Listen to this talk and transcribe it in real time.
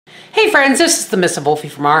Hey friends, this is the Mrs. Wolfie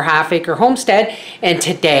from our Half Acre Homestead, and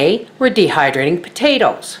today we're dehydrating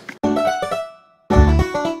potatoes.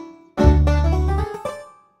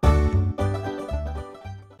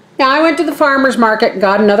 Now I went to the farmer's market and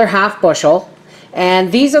got another half bushel, and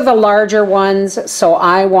these are the larger ones, so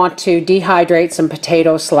I want to dehydrate some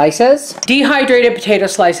potato slices. Dehydrated potato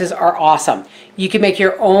slices are awesome. You can make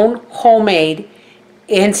your own homemade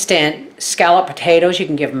instant scallop potatoes. You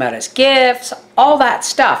can give them out as gifts, all that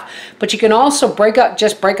stuff. But you can also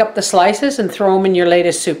just break up the slices and throw them in your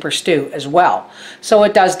latest soup or stew as well. So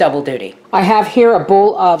it does double duty. I have here a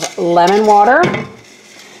bowl of lemon water.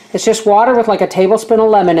 It's just water with like a tablespoon of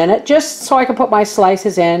lemon in it, just so I can put my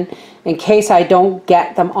slices in case I don't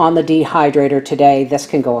get them on the dehydrator today. This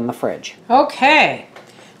can go in the fridge. Okay,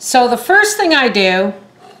 so the first thing I do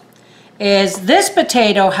is this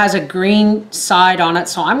potato has a green side on it,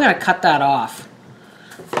 so I'm going to cut that off.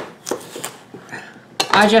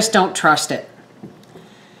 I just don't trust it.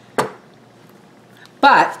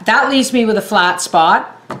 But that leaves me with a flat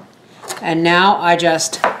spot, and now I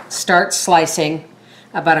just start slicing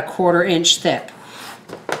about a 1/4 inch thick.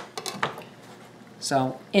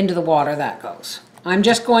 So into the water that goes. I'm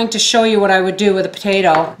just going to show you what I would do with a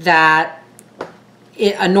potato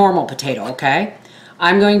a normal potato, okay?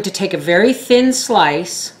 I'm going to take a very thin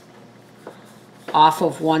slice off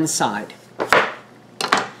of one side.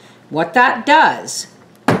 What that does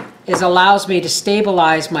is allows me to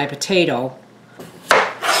stabilize my potato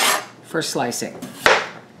for slicing.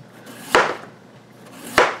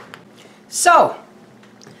 So,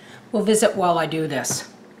 we'll visit while I do this.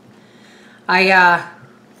 I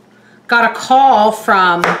got a call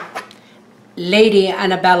from Lady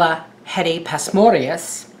Annabella Hedy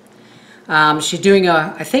Pasmorius.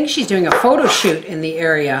 I think she's doing a photo shoot in the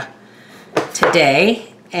area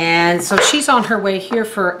today, and so she's on her way here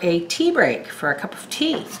for a tea break, for a cup of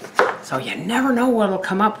tea. So you never know what'll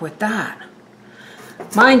come up with that.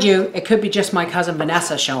 Mind you, it could be just my cousin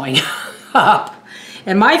Vanessa showing up.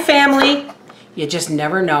 In my family, you just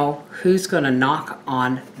never know who's going to knock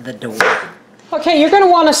on the door. Okay, you're going to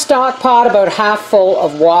want a stock pot about half full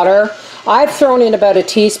of water. I've thrown in about a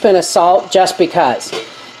teaspoon of salt just because.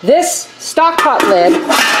 This stock pot lid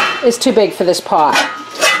is too big for this pot.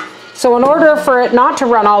 So in order for it not to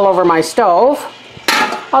run all over my stove,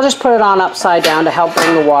 I'll just put it on upside down to help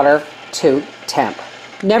bring the water to temp.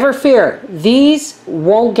 Never fear, these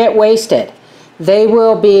won't get wasted. They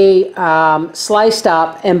will be sliced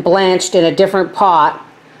up and blanched in a different pot,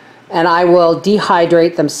 and I will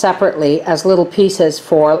dehydrate them separately as little pieces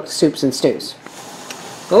for soups and stews.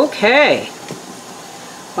 Okay,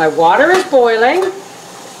 my water is boiling.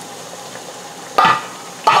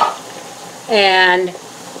 And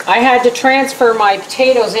I had to transfer my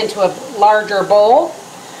potatoes into a larger bowl,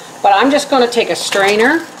 but I'm just going to take a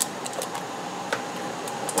strainer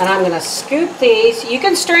and I'm going to scoop these. You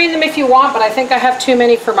can strain them if you want, but I think I have too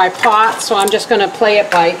many for my pot, so I'm just going to play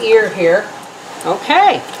it by ear here.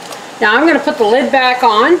 Okay, now I'm going to put the lid back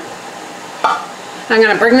on. I'm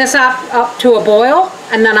going to bring this up to a boil,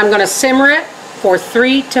 and then I'm going to simmer it for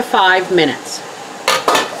 3 to 5 minutes.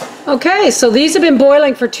 Okay, so these have been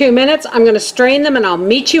boiling for 2 minutes. I'm going to strain them and I'll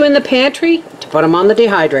meet you in the pantry to put them on the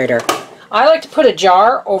dehydrator. I like to put a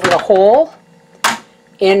jar over the hole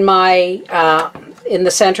in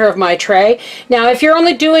the center of my tray. Now if you're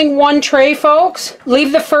only doing one tray, folks,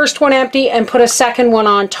 leave the first one empty and put a second one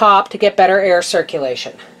on top to get better air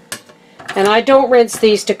circulation. And I don't rinse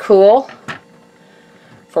these to cool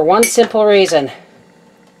for one simple reason.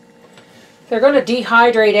 They're going to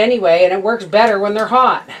dehydrate anyway, and it works better when they're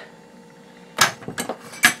hot.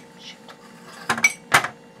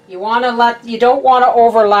 You don't want to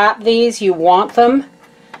overlap these. You want them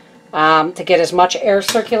to get as much air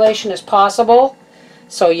circulation as possible.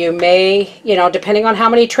 So you may, depending on how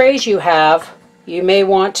many trays you have, you may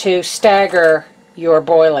want to stagger your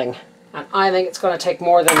boiling. And I think it's going to take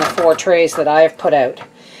more than the 4 trays that I have put out.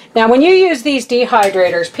 Now when you use these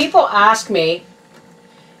dehydrators, people ask me,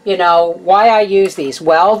 why I use these.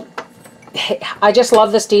 Well, I just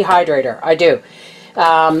love this dehydrator. I do.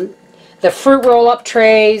 The fruit roll-up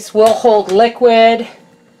trays will hold liquid.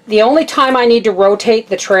 The only time I need to rotate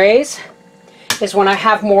the trays is when I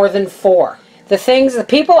have more than 4. The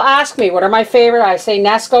people ask me, what are my favorite? I say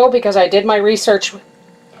Nesco because I did my research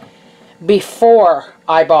before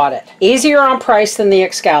I bought it. Easier on price than the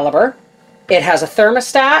Excalibur. It has a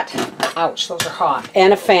thermostat, ouch, those are hot,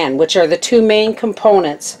 and a fan, which are the 2 main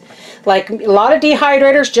components. Like a lot of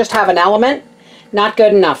dehydrators just have an element. Not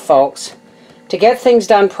good enough, folks. To get things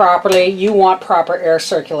done properly, you want proper air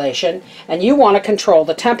circulation, and you want to control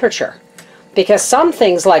the temperature. Because some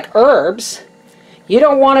things like herbs, You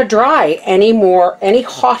don't want to dry any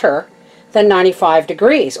hotter than 95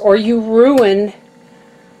 degrees, or you ruin,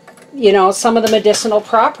 you know, some of the medicinal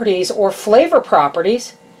properties or flavor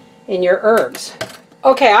properties in your herbs.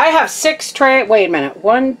 Okay, I have 6 trays. Wait a minute.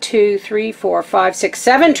 1, 2, 3, 4, 5, 6,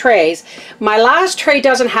 7 trays. My last tray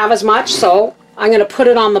doesn't have as much, so I'm going to put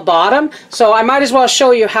it on the bottom. So I might as well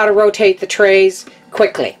show you how to rotate the trays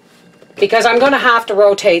quickly, because I'm going to have to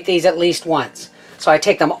rotate these at least once. So I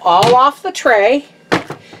take them all off the tray,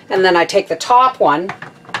 and then I take the top one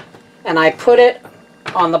and I put it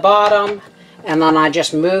on the bottom, and then I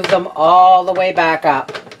just move them all the way back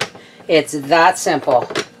up. It's that simple.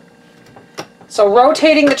 So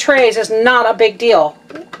rotating the trays is not a big deal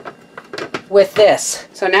with this.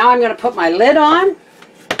 So now I'm going to put my lid on,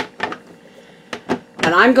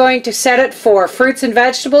 and I'm going to set it for fruits and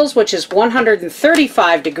vegetables, which is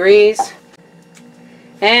 135 degrees,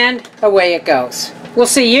 and away it goes. We'll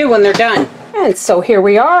see you when they're done. And so here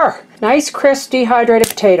we are. Nice crisp dehydrated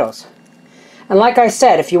potatoes. And like I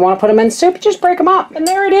said, if you want to put them in soup, just break them up. And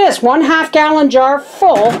there it is, 1/2 gallon jar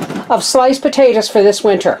full of sliced potatoes for this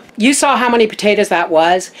winter. You saw how many potatoes that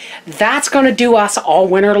was. That's going to do us all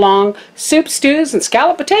winter long. Soup, stews, and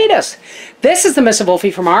scalloped potatoes. This is the Mrs.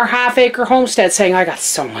 Wolfie from our half-acre homestead saying I got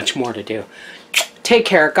so much more to do. Take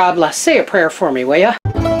care. God bless. Say a prayer for me, will ya?